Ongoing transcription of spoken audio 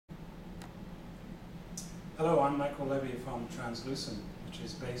Hello, I'm Michael Lebby from Translucent, which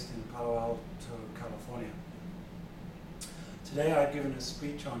is based in Palo Alto, California. Today I've given a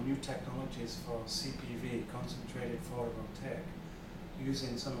speech on new technologies for CPV, concentrated photovoltaic,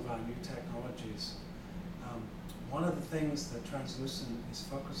 using some of our new technologies. One of the things that Translucent is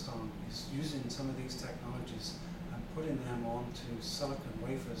focused on is using some of these technologies and putting them onto silicon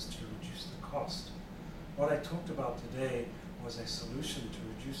wafers to reduce the cost. What I talked about today was a solution to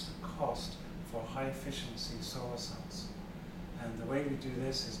reduce the cost for high-efficiency solar cells. And the way we do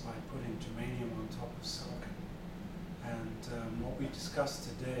this is by putting germanium on top of silicon. And what we discussed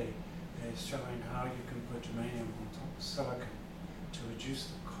today is showing how you can put germanium on top of silicon to reduce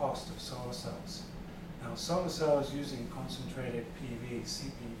the cost of solar cells. Now, solar cells using concentrated PV,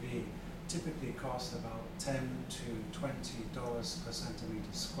 CPV, typically cost about $10 to $20 per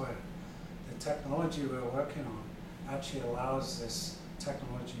centimeter squared. The technology we're working on actually allows this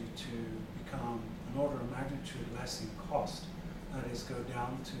technology to become an order of magnitude less in cost. That is, go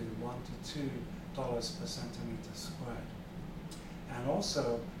down to $1 to $2 per centimeter squared. And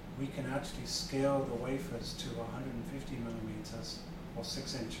also, we can actually scale the wafers to 150 millimeters or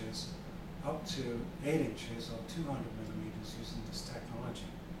 6 inches up to 8 inches or 200 millimeters using this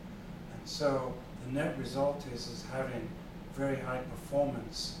technology. And so the net result is having very high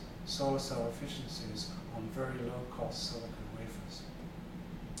performance solar cell efficiencies on very low cost silicon wafers.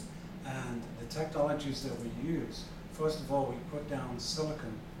 And the technologies that we use, first of all, we put down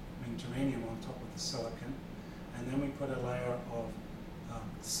silicon, germanium on top of the silicon, and then we put a layer of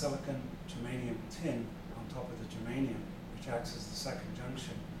silicon germanium tin on top of the germanium, which acts as the second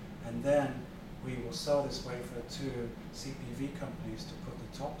junction. And then we will sell this wafer to CPV companies to put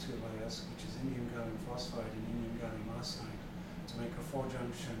the top two layers, which is indium gallium phosphide and indium gallium arsenide, to make a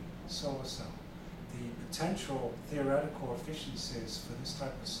 4-junction solar cell. The potential theoretical efficiencies for this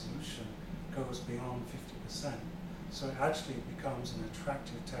type of solution goes beyond 50%. So it actually becomes an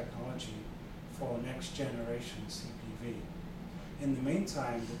attractive technology for next generation CPV. In the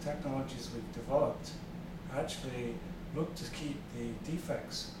meantime, the technologies we've developed actually look to keep the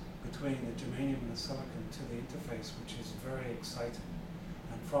defects between the germanium and the silicon to the interface, which is very exciting.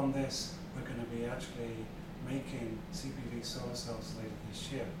 And from this, we're going to be actually making CPV solar cells later this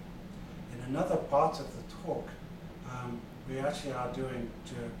year. In another part of the talk, we actually are doing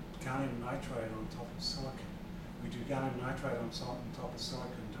gallium nitride on top of silicon. We do gallium nitride on top of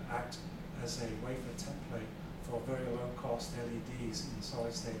silicon to act as a wafer template for very low-cost LEDs in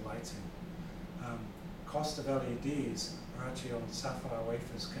solid-state lighting. Cost of LEDs are actually on sapphire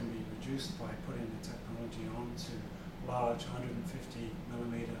wafers can be reduced by putting the technology onto large 150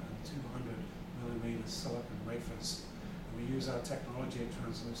 millimeter and 200 millimeter silicon wafers. And we use our technology at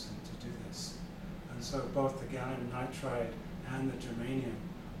Translucent to do this. And so both the gallium nitride and the germanium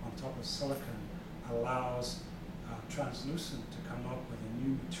on top of silicon allows Translucent to come up with a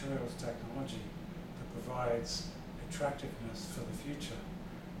new materials technology that provides attractiveness for the future.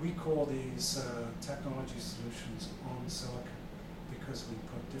 We call these technology solutions on silicon because we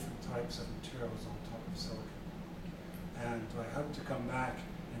put different types of materials on top of silicon. And I hope to come back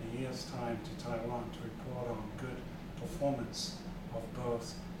in a year's time to Taiwan to report on good performance of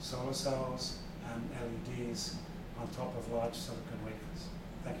both solar cells and LEDs on top of large silicon wafers.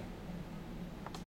 Thank you.